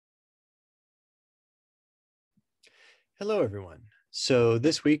Hello, everyone. So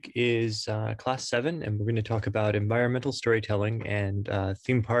this week is class 7, and we're going to talk about environmental storytelling and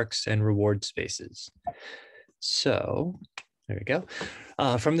theme parks and reward spaces. So there we go.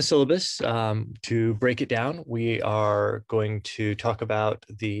 From the syllabus, to break it down, we are going to talk about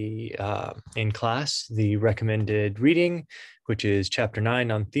in class, the recommended reading, which is chapter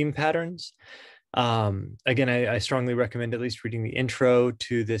 9 on theme patterns. Again, I strongly recommend at least reading the intro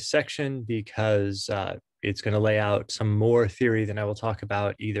to this section because it's going to lay out some more theory than I will talk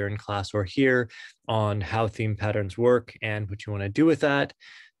about either in class or here on how theme patterns work and what you want to do with that.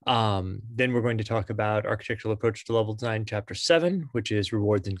 Then we're going to talk about architectural approach to level design, chapter 7, which is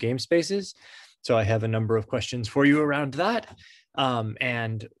rewards and game spaces. So I have a number of questions for you around that.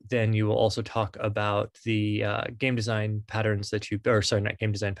 And then you will also talk about the game design patterns that not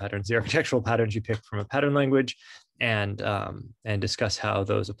game design patterns, the architectural patterns you pick from a pattern language, and discuss how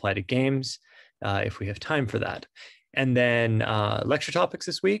those apply to games if we have time for that. And then lecture topics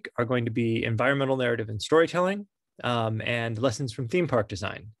this week are going to be environmental narrative and storytelling, and lessons from theme park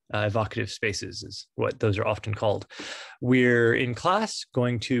design. Evocative spaces is what those are often called. We're in class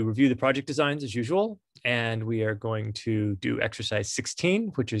going to review the project designs as usual, and we are going to do exercise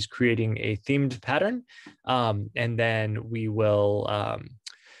 16, which is creating a themed pattern. And then we will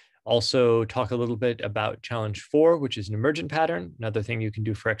also talk a little bit about challenge 4, which is an emergent pattern, another thing you can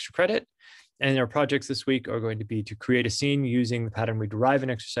do for extra credit. And our projects this week are going to be to create a scene using the pattern we derive in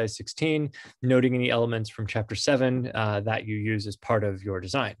exercise 16, noting any elements from chapter 7 that you use as part of your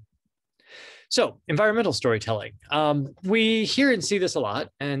design. So environmental storytelling. We hear and see this a lot,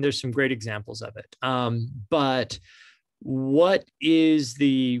 and there's some great examples of it. But what is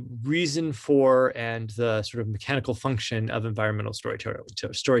the reason for and the sort of mechanical function of environmental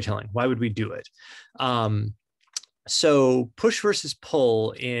storytelling? Why would we do it? So push versus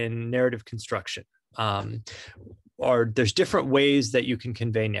pull in narrative construction. There's different ways that you can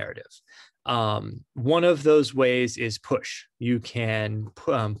convey narrative. One of those ways is push. You can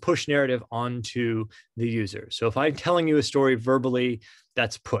push narrative onto the user. So if I'm telling you a story verbally,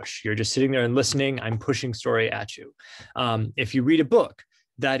 that's push. You're just sitting there and listening. I'm pushing story at you. If you read a book,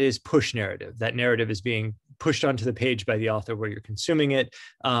 that is push narrative. That narrative is being pushed onto the page by the author where you're consuming it.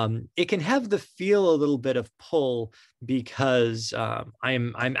 It can have the feel a little bit of pull because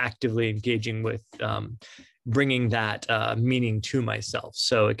I'm actively engaging with bringing that meaning to myself.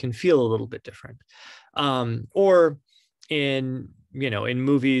 So it can feel a little bit different. Or in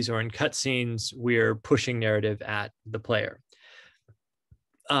movies or in cutscenes, we're pushing narrative at the player.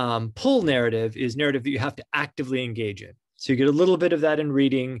 Pull narrative is narrative that you have to actively engage in. So you get a little bit of that in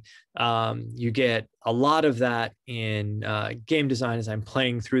reading. You get a lot of that in game design as I'm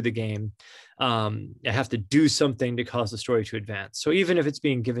playing through the game. I have to do something to cause the story to advance. So even if it's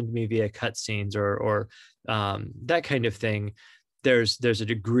being given to me via cutscenes or that kind of thing, there's a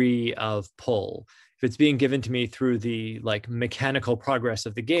degree of pull. If it's being given to me through the mechanical progress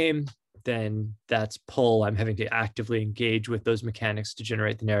of the game, then that's pull. I'm having to actively engage with those mechanics to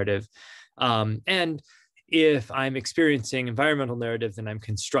generate the narrative. And if I'm experiencing environmental narrative, then I'm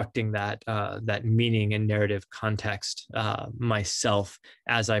constructing that meaning and narrative context myself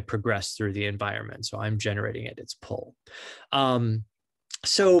as I progress through the environment. So I'm generating it, it's pull.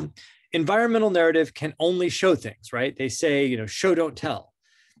 So environmental narrative can only show things, right? They say, show, don't tell.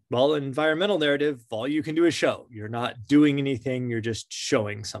 Well, in environmental narrative, all you can do is show. You're not doing anything, you're just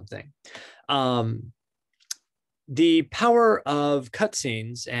showing something. The power of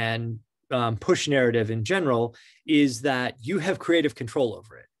cutscenes and push narrative in general is that you have creative control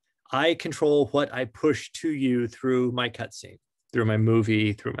over it. I control what I push to you through my cutscene, through my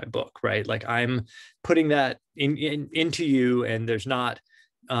movie, through my book, right? Like I'm putting that into you, and there's not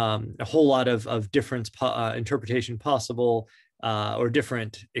a whole lot of different interpretation possible or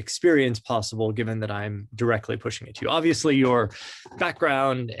different experience possible, given that I'm directly pushing it to you. Obviously, your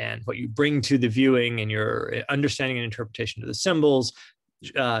background and what you bring to the viewing and your understanding and interpretation of the symbols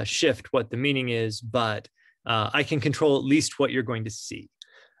shift what the meaning is, but I can control at least what you're going to see.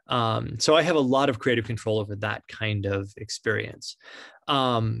 So I have a lot of creative control over that kind of experience.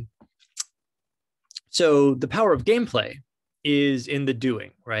 So the power of gameplay is in the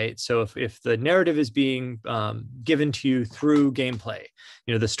doing, right? So if the narrative is being given to you through gameplay,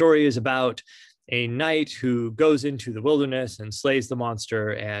 the story is about a knight who goes into the wilderness and slays the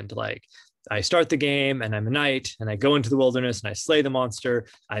monster, and I start the game and I'm a knight and I go into the wilderness and I slay the monster.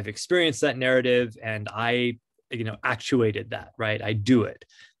 I've experienced that narrative and I, actuated that, right? I do it.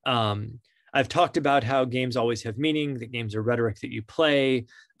 I've talked about how games always have meaning, that games are rhetoric that you play,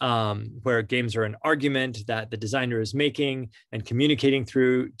 where games are an argument that the designer is making and communicating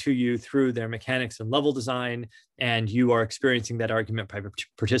to you through their mechanics and level design, and you are experiencing that argument by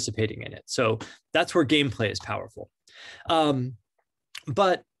participating in it. So that's where gameplay is powerful.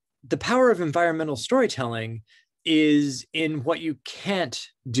 But the power of environmental storytelling is in what you can't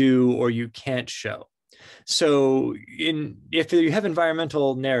do or you can't show. So if you have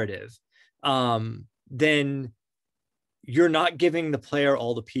environmental narrative, then you're not giving the player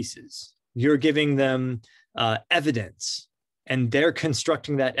all the pieces. You're giving them evidence, and they're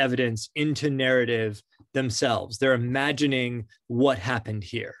constructing that evidence into narrative themselves. They're imagining what happened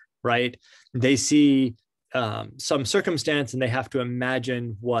here, right? They see some circumstance and they have to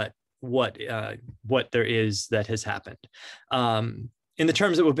imagine what there is that has happened. In the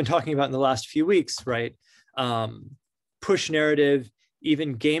terms that we've been talking about in the last few weeks, right? Push narrative,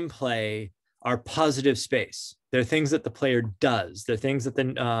 even gameplay are positive space. They're things that the player does. They're things that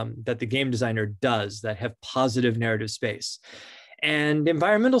the game designer does that have positive narrative space. And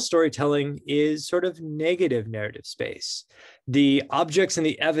environmental storytelling is sort of negative narrative space. The objects and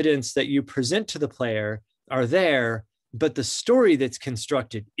the evidence that you present to the player are there, but the story that's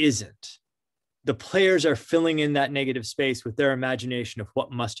constructed isn't. The players are filling in that negative space with their imagination of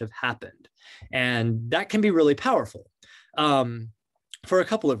what must have happened. And that can be really powerful for a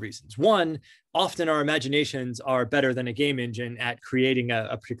couple of reasons. One, often our imaginations are better than a game engine at creating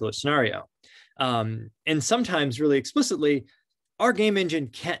a particular scenario. And sometimes really explicitly, our game engine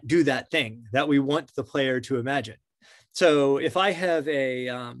can't do that thing that we want the player to imagine. So if I have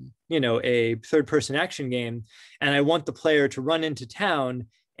a third-person action game and I want the player to run into town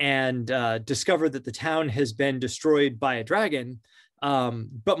and discover that the town has been destroyed by a dragon,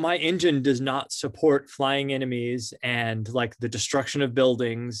 but my engine does not support flying enemies and like the destruction of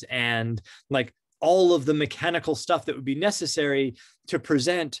buildings and like all of the mechanical stuff that would be necessary to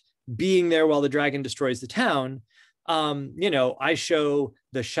present being there while the dragon destroys the town. I show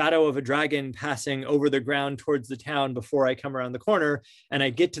the shadow of a dragon passing over the ground towards the town before I come around the corner, and I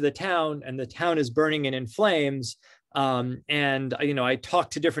get to the town and the town is burning and in flames. I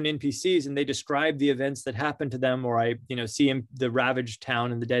talk to different NPCs and they describe the events that happened to them, or I, see the ravaged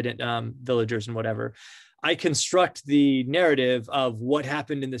town and the dead villagers and whatever. I construct the narrative of what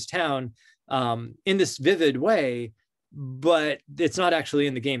happened in this town in this vivid way, but it's not actually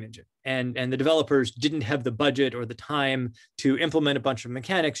in the game engine. And the developers didn't have the budget or the time to implement a bunch of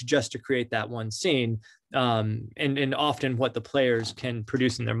mechanics just to create that one scene. And often what the players can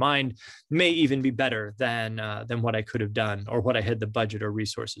produce in their mind may even be better than what I could have done or what I had the budget or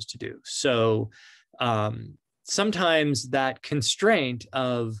resources to do. So sometimes that constraint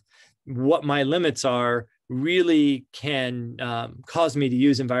of what my limits are really can cause me to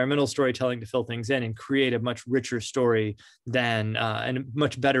use environmental storytelling to fill things in and create a much richer story than and a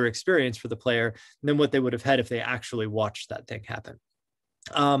much better experience for the player than what they would have had if they actually watched that thing happen.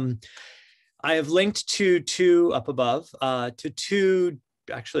 I have linked to two up above, actually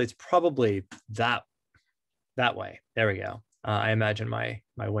it's probably that way. There we go. I imagine my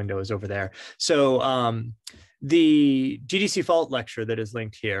window is over there. So the GDC Fault lecture that is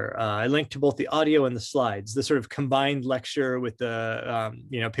linked here, I linked to both the audio and the slides. The sort of combined lecture with the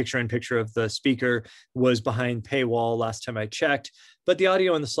picture-in-picture of the speaker was behind paywall last time I checked, but the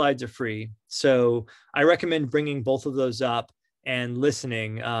audio and the slides are free. So I recommend bringing both of those up and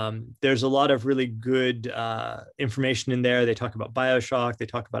listening. There's a lot of really good information in there. They talk about BioShock. They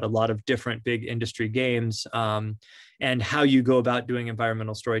talk about a lot of different big industry games and how you go about doing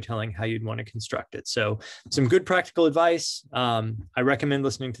environmental storytelling, how you'd want to construct it. So some good practical advice. I recommend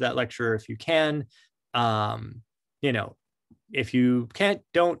listening to that lecture if you can. If you can't,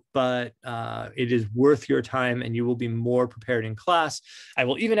 don't, but it is worth your time and you will be more prepared in class. I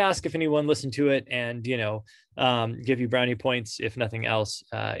will even ask if anyone listened to it and, give you brownie points, if nothing else,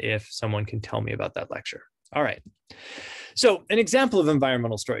 if someone can tell me about that lecture. All right. So an example of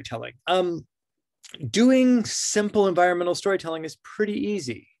environmental storytelling. Doing simple environmental storytelling is pretty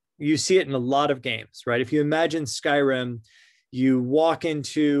easy. You see it in a lot of games, right? If you imagine Skyrim, you walk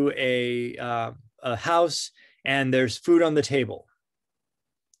into a house and there's food on the table.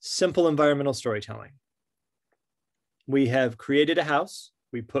 Simple environmental storytelling. We have created a house.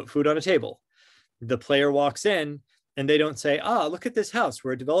 We put food on a table. The player walks in and they don't say, look at this house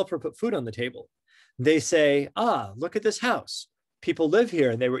where a developer put food on the table. They say, look at this house. People live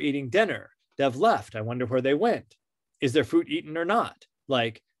here and they were eating dinner. They've left. I wonder where they went. Is their fruit eaten or not?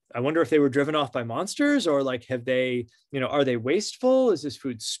 Like, I wonder if they were driven off by monsters, or like, have they, are they wasteful? Is this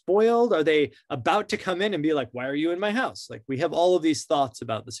food spoiled? Are they about to come in and be like, why are you in my house? Like, we have all of these thoughts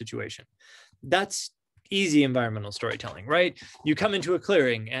about the situation. That's easy environmental storytelling, right? You come into a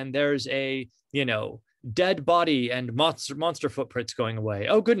clearing and there's a, dead body and monster footprints going away.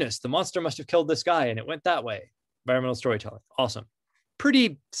 Oh goodness, the monster must have killed this guy and it went that way. Environmental storytelling, awesome.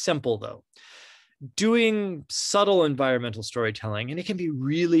 Pretty simple though. Doing subtle environmental storytelling, and it can be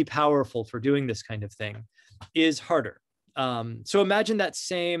really powerful for doing this kind of thing, is harder. So imagine that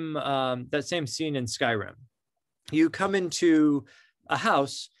same scene in Skyrim. You come into a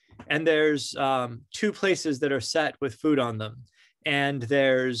house and there's two places that are set with food on them, and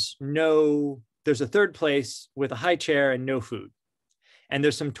there's a third place with a high chair and no food, and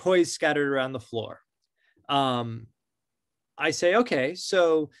there's some toys scattered around the floor. I say, okay,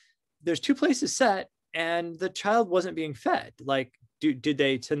 so there's two places set and the child wasn't being fed. Like, did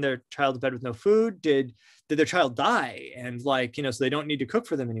they send their child to bed with no food? Did their child die? And like, so they don't need to cook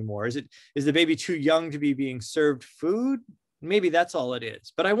for them anymore. Is the baby too young to be being served food? Maybe that's all it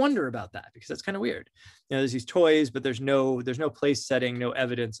is. But I wonder about that because that's kind of weird. There's these toys, but there's no place setting, no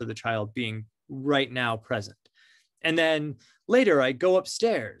evidence of the child being right now present. And then later I go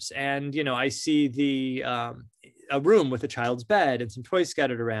upstairs and, I see a room with a child's bed and some toys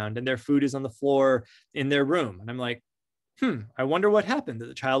scattered around, and their food is on the floor in their room. And I'm like, I wonder what happened, that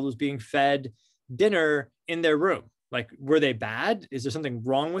the child was being fed dinner in their room. Like, were they bad? Is there something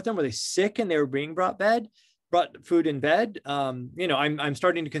wrong with them? Were they sick and they were being brought food in bed? I'm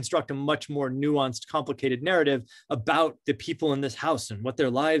starting to construct a much more nuanced, complicated narrative about the people in this house and what their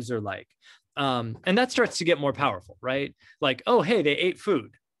lives are like. And that starts to get more powerful, right? Like, oh, hey, they ate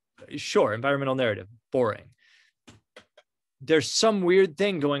food. Sure, environmental narrative, boring. There's some weird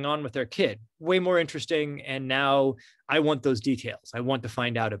thing going on with their kid, way more interesting. And now I want those details. I want to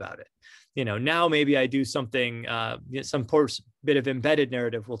find out about it. Now maybe I do something, some bit of embedded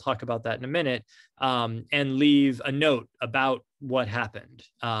narrative. We'll talk about that in a minute, and leave a note about what happened,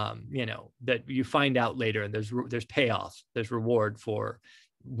 that you find out later, and there's payoff, there's reward for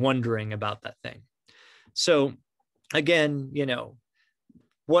wondering about that thing. So again,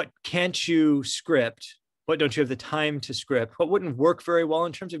 what can't you script? What don't you have the time to script? What wouldn't work very well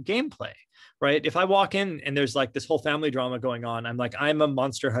in terms of gameplay, right? If I walk in and there's like this whole family drama going on, I'm like, I'm a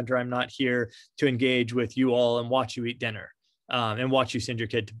monster hunter. I'm not here to engage with you all and watch you eat dinner, and watch you send your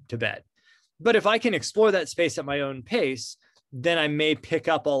kid to bed. But if I can explore that space at my own pace, then I may pick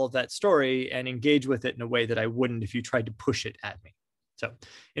up all of that story and engage with it in a way that I wouldn't if you tried to push it at me. So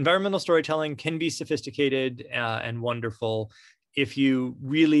environmental storytelling can be sophisticated and wonderful if you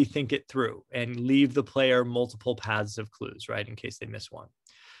really think it through and leave the player multiple paths of clues, right, in case they miss one.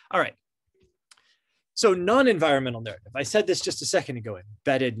 All right. So non-environmental narrative. I said this just a second ago,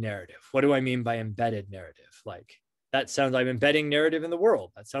 embedded narrative. What do I mean by embedded narrative? Like, that sounds like embedding narrative in the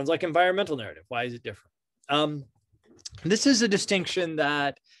world. That sounds like environmental narrative. Why is it different? This is a distinction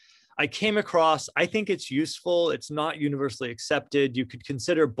that I came across. I think it's useful. It's not universally accepted. You could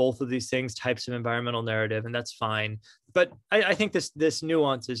consider both of these things types of environmental narrative, and that's fine. But I think this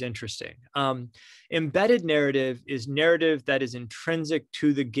nuance is interesting. Embedded narrative is narrative that is intrinsic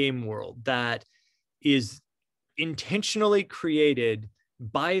to the game world, that is intentionally created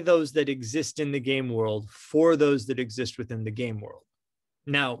by those that exist in the game world for those that exist within the game world.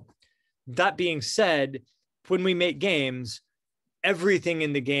 Now, that being said, when we make games, everything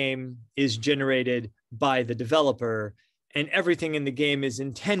in the game is generated by the developer, and everything in the game is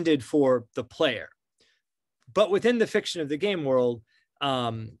intended for the player. But within the fiction of the game world,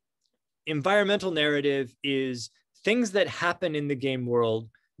 environmental narrative is things that happen in the game world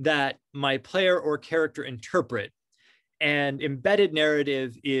that my player or character interpret. And embedded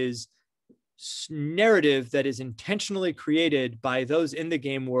narrative is narrative that is intentionally created by those in the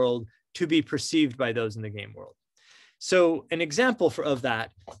game world to be perceived by those in the game world. So an example of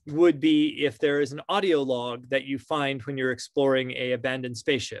that would be if there is an audio log that you find when you're exploring an abandoned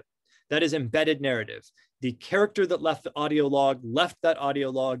spaceship. That is embedded narrative. The character that left the audio log left that audio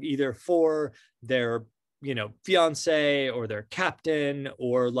log either for their fiance or their captain,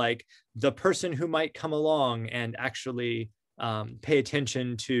 or like the person who might come along and actually pay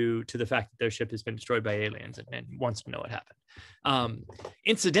attention to the fact that their ship has been destroyed by aliens and wants to know what happened.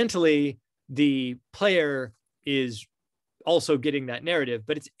 Incidentally, the player is also getting that narrative,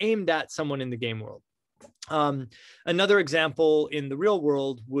 but it's aimed at someone in the game world. Another example in the real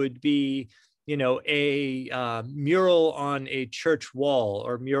world would be, a mural on a church wall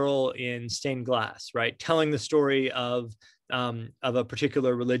or mural in stained glass, right? Telling the story of a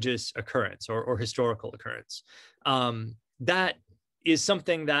particular religious occurrence or historical occurrence. That is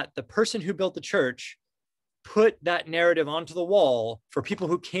something that the person who built the church put that narrative onto the wall for people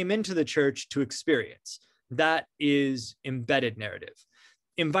who came into the church to experience. That is embedded narrative.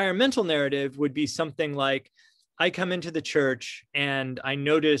 Environmental narrative would be something like, I come into the church and I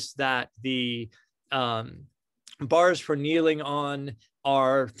notice that the bars for kneeling on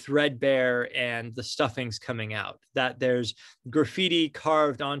are threadbare and the stuffing's coming out, that there's graffiti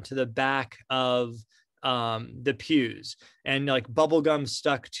carved onto the back of the pews and like bubblegum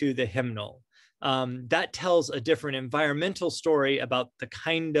stuck to the hymnal. That tells a different environmental story about the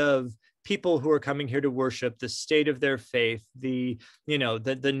kind of people who are coming here to worship, the state of their faith, the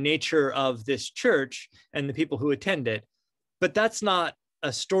nature of this church and the people who attend it. But that's not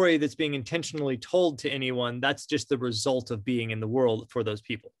a story that's being intentionally told to anyone. That's just the result of being in the world for those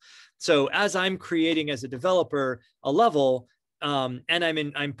people. So as I'm creating as a developer a level, and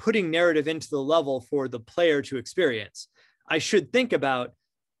I'm putting narrative into the level for the player to experience, I should think about,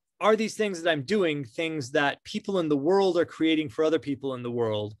 are these things that I'm doing things that people in the world are creating for other people in the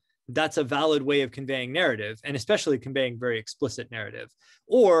world? That's a valid way of conveying narrative, and especially conveying very explicit narrative.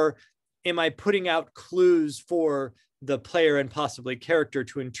 Or am I putting out clues for the player and possibly character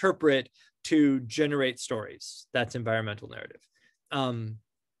to interpret, to generate stories? That's environmental narrative.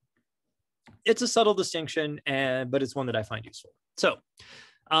 It's a subtle distinction, but it's one that I find useful. So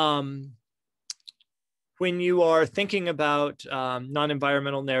when you are thinking about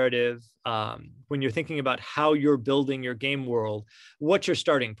non-environmental narrative, when you're thinking about how you're building your game world, what's your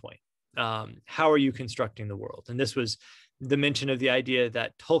starting point? How are you constructing the world? And this was the mention of the idea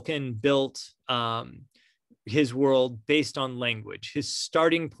that Tolkien built his world based on language. His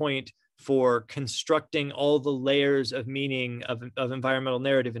starting point for constructing all the layers of meaning of environmental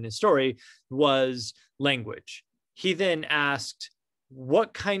narrative in his story was language. He then asked,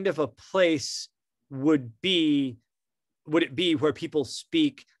 what kind of a place would it be where people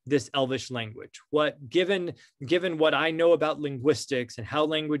speak this Elvish language? Given what I know about linguistics and how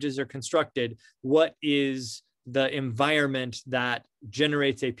languages are constructed, what is the environment that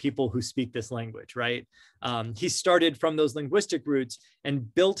generates a people who speak this language, right? He started from those linguistic roots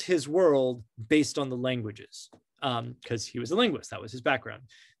and built his world based on the languages, because he was a linguist. That was his background.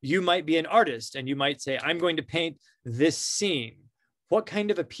 You might be an artist and you might say, I'm going to paint this scene. What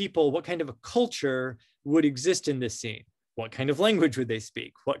kind of a people, what kind of a culture would exist in this scene? What kind of language would they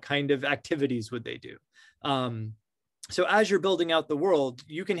speak? What kind of activities would they do? So as you're building out the world,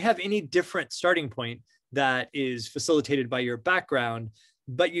 you can have any different starting point that is facilitated by your background,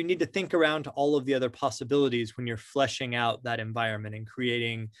 but you need to think around all of the other possibilities when you're fleshing out that environment and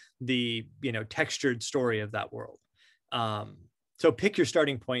creating the textured story of that world. So pick your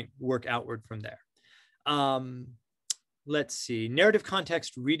starting point, work outward from there. Let's see, narrative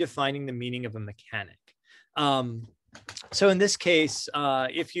context, redefining the meaning of a mechanic. So in this case,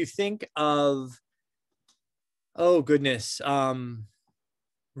 if you think of,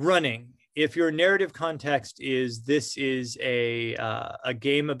 running, if your narrative context is this is a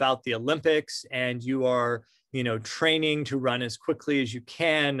game about the Olympics and you are training to run as quickly as you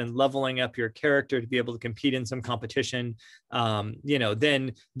can and leveling up your character to be able to compete in some competition,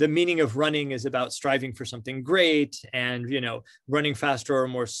 then the meaning of running is about striving for something great, and running faster or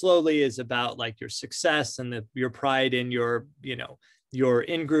more slowly is about like your success and your pride in your your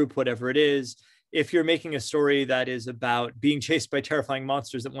in-group, whatever it is. If you're making a story that is about being chased by terrifying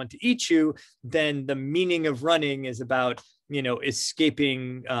monsters that want to eat you, then the meaning of running is about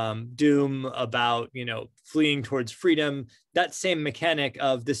escaping doom, about fleeing towards freedom. That same mechanic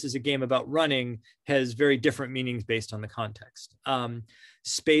of this is a game about running has very different meanings based on the context.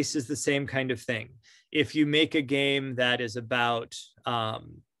 Space is the same kind of thing. If you make a game that is about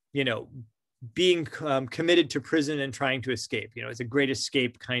being committed to prison and trying to escape, it's a great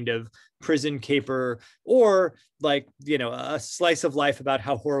escape kind of prison caper, or like a slice of life about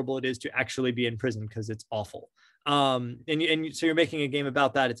how horrible it is to actually be in prison because it's awful. So you're making a game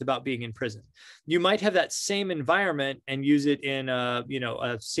about that. It's about being in prison. You might have that same environment and use it in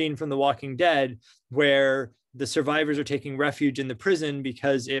a scene from The Walking Dead where the survivors are taking refuge in the prison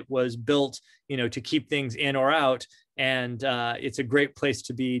because it was built, to keep things in or out. And it's a great place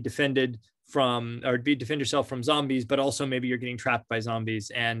to be defended from, or defend yourself from zombies, but also maybe you're getting trapped by zombies.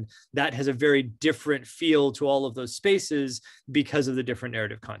 And that has a very different feel to all of those spaces because of the different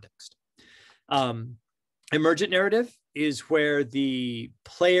narrative context. Emergent narrative is where the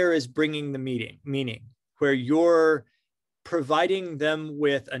player is bringing the meaning, where you're providing them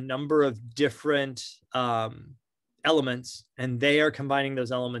with a number of different elements, and they are combining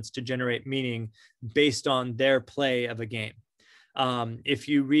those elements to generate meaning based on their play of a game. If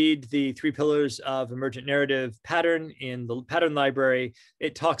you read the 3 pillars of emergent narrative pattern in the pattern library,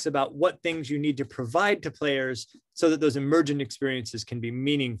 it talks about what things you need to provide to players so that those emergent experiences can be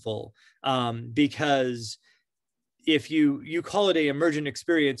meaningful. Because if you call it a emergent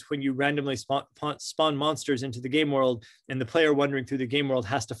experience when you randomly spawn monsters into the game world, and the player wandering through the game world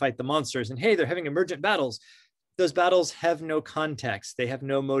has to fight the monsters, and hey, they're having emergent battles. Those battles have no context. They have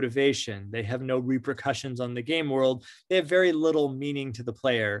no motivation. They have no repercussions on the game world. They have very little meaning to the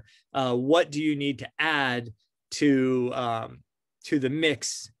player. What do you need to add to the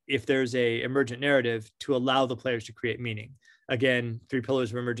mix if there's a emergent narrative to allow the players to create meaning? Again, 3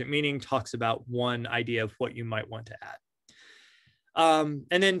 pillars of emergent meaning talks about one idea of what you might want to add.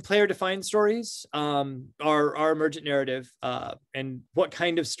 And then player-defined stories are emergent narrative, and what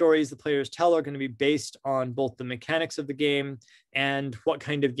kind of stories the players tell are going to be based on both the mechanics of the game and what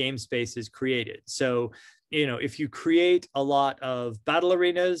kind of game space is created. So, if you create a lot of battle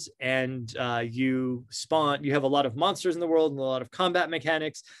arenas and you have a lot of monsters in the world and a lot of combat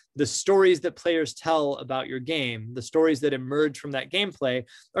mechanics, the stories that players tell about your game, the stories that emerge from that gameplay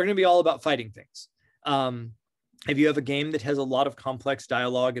are going to be all about fighting things. If you have a game that has a lot of complex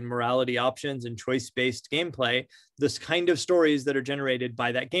dialogue and morality options and choice-based gameplay, this kind of stories that are generated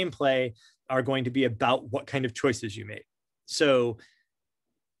by that gameplay are going to be about what kind of choices you made. So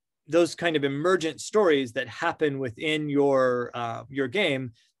those kind of emergent stories that happen within your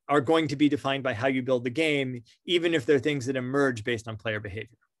game are going to be defined by how you build the game, even if they're things that emerge based on player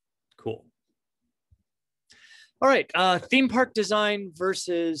behavior. Cool. All right, theme park design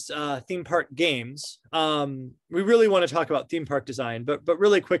versus theme park games. We really want to talk about theme park design, but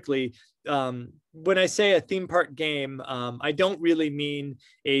really quickly, when I say a theme park game, I don't really mean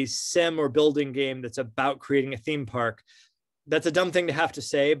a sim or building game that's about creating a theme park. That's a dumb thing to have to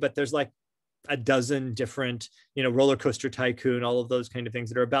say, but there's like a dozen different, Roller Coaster Tycoon, all of those kind of things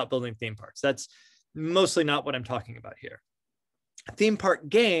that are about building theme parks. That's mostly not what I'm talking about here. A theme park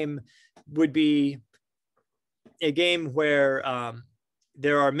game would be a game where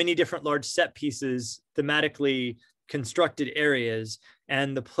there are many different large set pieces, thematically constructed areas,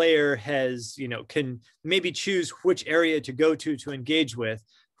 and the player can maybe choose which area to go to engage with,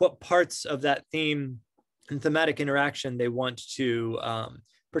 what parts of that theme and thematic interaction they want to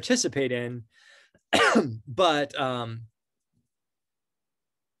participate in. but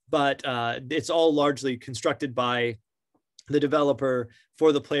it's all largely constructed by the developer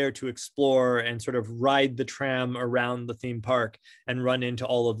for the player to explore and sort of ride the tram around the theme park and run into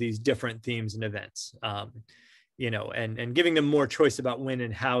all of these different themes and events, and giving them more choice about when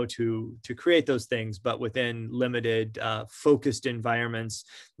and how to create those things, but within limited, focused environments,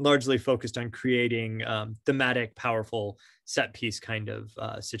 largely focused on creating thematic, powerful set piece kind of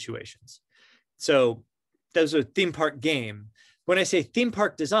situations. So those are theme park game. When I say theme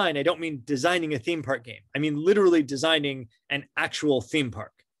park design, I don't mean designing a theme park game. I mean literally designing an actual theme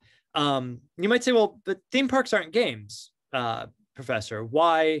park. You might say, well, but theme parks aren't games, Professor.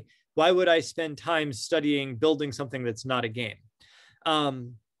 Why would I spend time studying building something that's not a game?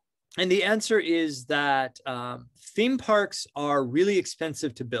 And the answer is that theme parks are really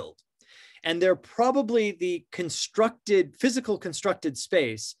expensive to build. And they're probably the physical constructed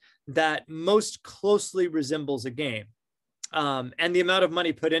space that most closely resembles a game. And the amount of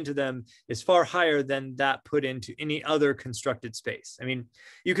money put into them is far higher than that put into any other constructed space. I mean,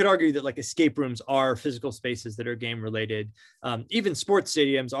 you could argue that like escape rooms are physical spaces that are game related. Even sports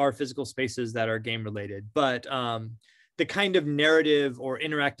stadiums are physical spaces that are game related. But the kind of narrative or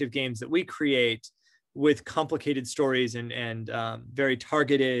interactive games that we create with complicated stories and very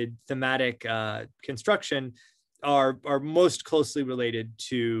targeted thematic construction are most closely related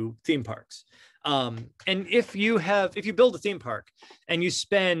to theme parks. And if you build a theme park and you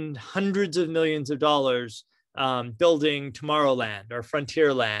spend hundreds of millions of dollars building Tomorrowland or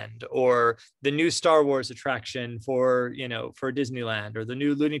Frontierland or the new Star Wars attraction for Disneyland or the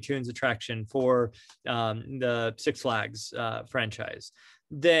new Looney Tunes attraction for the Six Flags franchise,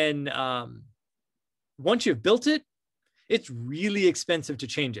 then once you've built it, it's really expensive to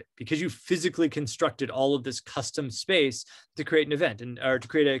change it because you physically constructed all of this custom space to create an event or to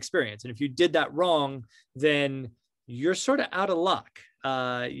create an experience. And if you did that wrong, then you're sort of out of luck.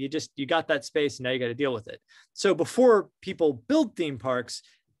 You got that space and now you got to deal with it. So before people build theme parks,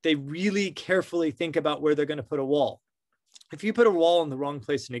 they really carefully think about where they're going to put a wall. If you put a wall in the wrong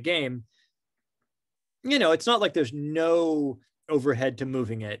place in a game, it's not like there's no overhead to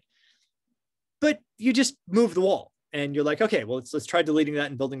moving it, but you just move the wall. And you're like, okay, well, let's try deleting that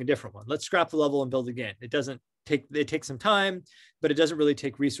and building a different one. Let's scrap the level and build again. It takes some time, but it doesn't really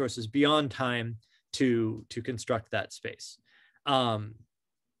take resources beyond time to construct that space.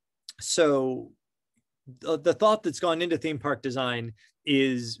 So the thought that's gone into theme park design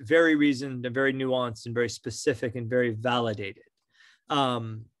is very reasoned and very nuanced and very specific and very validated.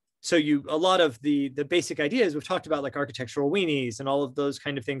 So a lot of the basic ideas we've talked about, like architectural weenies and all of those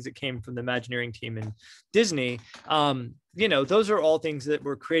kind of things that came from the Imagineering team in Disney, those are all things that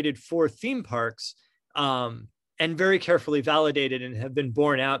were created for theme parks, and very carefully validated and have been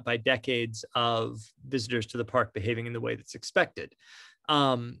borne out by decades of visitors to the park behaving in the way that's expected.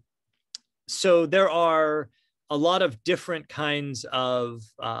 So there are a lot of different kinds of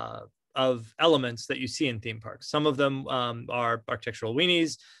elements that you see in theme parks. Some of them are architectural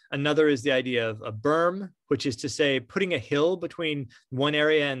weenies. Another is the idea of a berm, which is to say putting a hill between one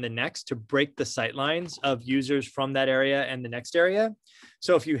area and the next to break the sight lines of users from that area and the next area.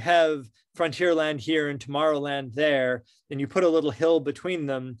 So if you have Frontierland here and Tomorrowland there, then you put a little hill between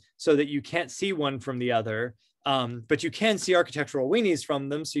them so that you can't see one from the other. But you can see architectural weenies from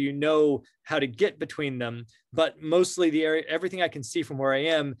them, so you know how to get between them. But mostly the area, everything I can see from where I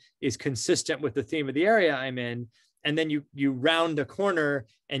am is consistent with the theme of the area I'm in. And then you round a corner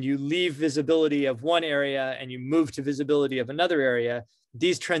and you leave visibility of one area and you move to visibility of another area.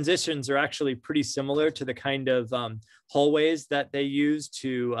 These transitions are actually pretty similar to the kind of hallways that they use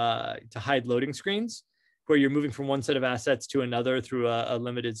to hide loading screens, where you're moving from one set of assets to another through a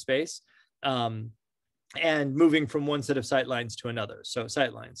limited space. And moving from one set of sightlines to another. So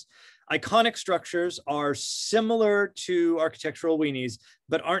sightlines. Iconic structures are similar to architectural weenies,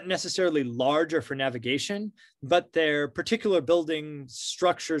 but aren't necessarily larger for navigation, but they're particular building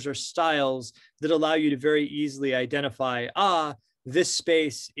structures or styles that allow you to very easily identify, this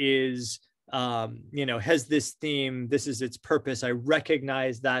space is, has this theme, this is its purpose. I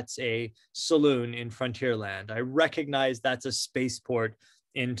recognize that's a saloon in Frontierland. I recognize that's a spaceport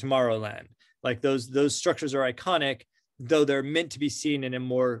in Tomorrowland. Like those structures are iconic, though they're meant to be seen in a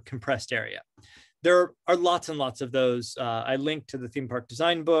more compressed area. There are lots and lots of those. I linked to the theme park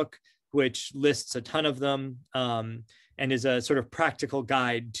design book, which lists a ton of them and is a sort of practical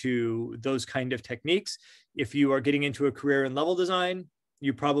guide to those kind of techniques. If you are getting into a career in level design,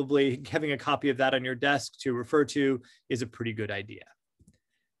 you probably having a copy of that on your desk to refer to is a pretty good idea.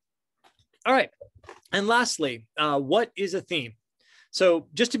 All right. And lastly, what is a theme? So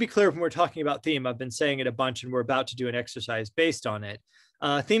just to be clear, when we're talking about theme, I've been saying it a bunch and we're about to do an exercise based on it.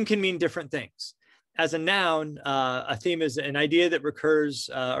 Theme can mean different things. As a noun, a theme is an idea that recurs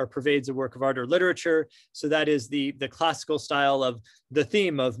or pervades a work of art or literature. So that is the classical style of the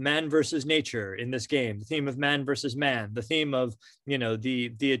theme of man versus nature in this game, the theme of man versus man, the theme of,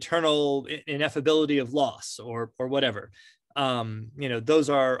 the eternal ineffability of loss or whatever. Those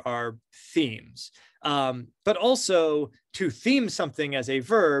are themes. But also to theme something as a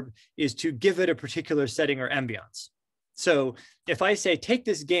verb is to give it a particular setting or ambiance. So if I say, take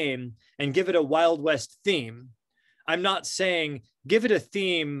this game and give it a Wild West theme, I'm not saying give it a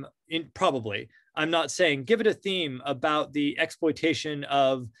theme I'm not saying give it a theme about the exploitation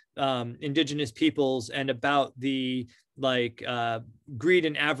of indigenous peoples and about the greed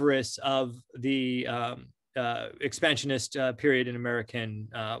and avarice of the expansionist period in American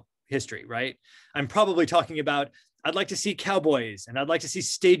history, right? I'm probably talking about, I'd like to see cowboys and I'd like to see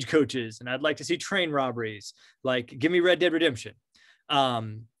stagecoaches and I'd like to see train robberies. Like, give me Red Dead Redemption.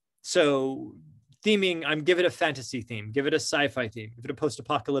 So theming, give it a fantasy theme, give it a sci-fi theme, give it a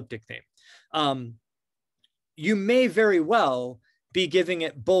post-apocalyptic theme. You may very well be giving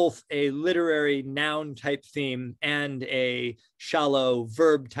it both a literary noun type theme and a shallow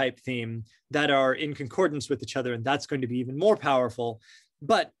verb type theme that are in concordance with each other. And that's going to be even more powerful.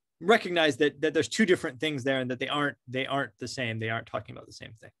 But recognize that there's two different things there and that they aren't the same. They aren't talking about the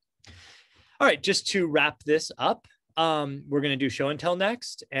same thing. All right, just to wrap this up, we're going to do show and tell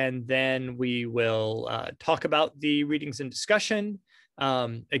next, and then we will talk about the readings and discussion.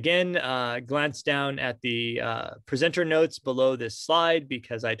 Again, glance down at the presenter notes below this slide,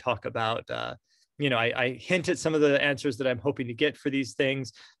 because I talk about, I hint at some of the answers that I'm hoping to get for these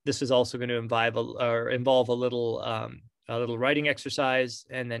things. This is also going to involve a little writing exercise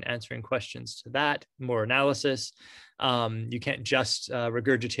and then answering questions to that, more analysis. You can't just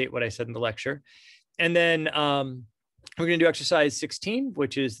regurgitate what I said in the lecture. And then we're going to do exercise 16,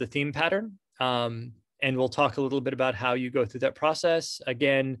 which is the theme pattern. And we'll talk a little bit about how you go through that process.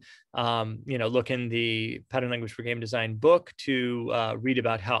 Again, look in the Pattern Language for Game Design book to read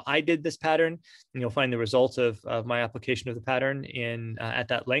about how I did this pattern. And you'll find the results of my application of the pattern at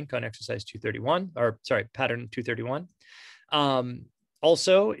that link on exercise 231, or sorry, pattern 231.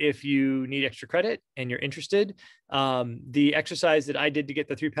 Also, if you need extra credit and you're interested, the exercise that I did to get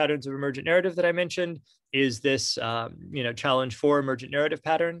the 3 patterns of emergent narrative that I mentioned is this challenge 4 emergent narrative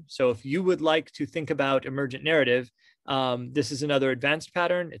pattern. So if you would like to think about emergent narrative, this is another advanced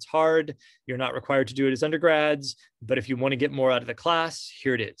pattern. It's hard. You're not required to do it as undergrads, but if you want to get more out of the class,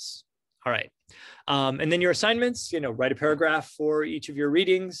 here it is. All right. And then your assignments, write a paragraph for each of your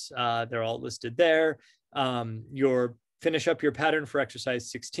readings. They're all listed there. Finish up your pattern for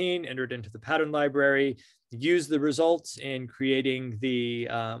exercise 16, enter it into the pattern library, use the results in creating the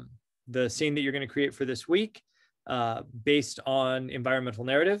scene that you're going to create for this week based on environmental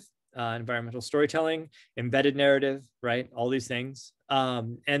narrative, environmental storytelling, embedded narrative, right? All these things.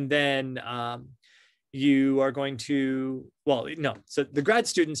 And then you are going to, so the grad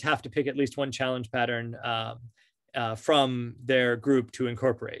students have to pick at least one challenge pattern from their group to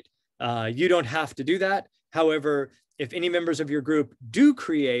incorporate. You don't have to do that. However, if any members of your group do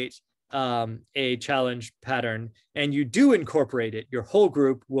create a challenge pattern and you do incorporate it, your whole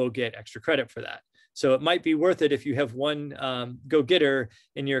group will get extra credit for that. So it might be worth it if you have one go-getter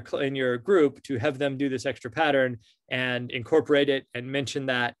in your group to have them do this extra pattern and incorporate it and mention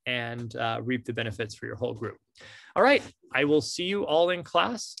that and reap the benefits for your whole group. All right, I will see you all in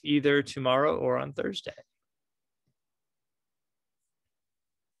class either tomorrow or on Thursday.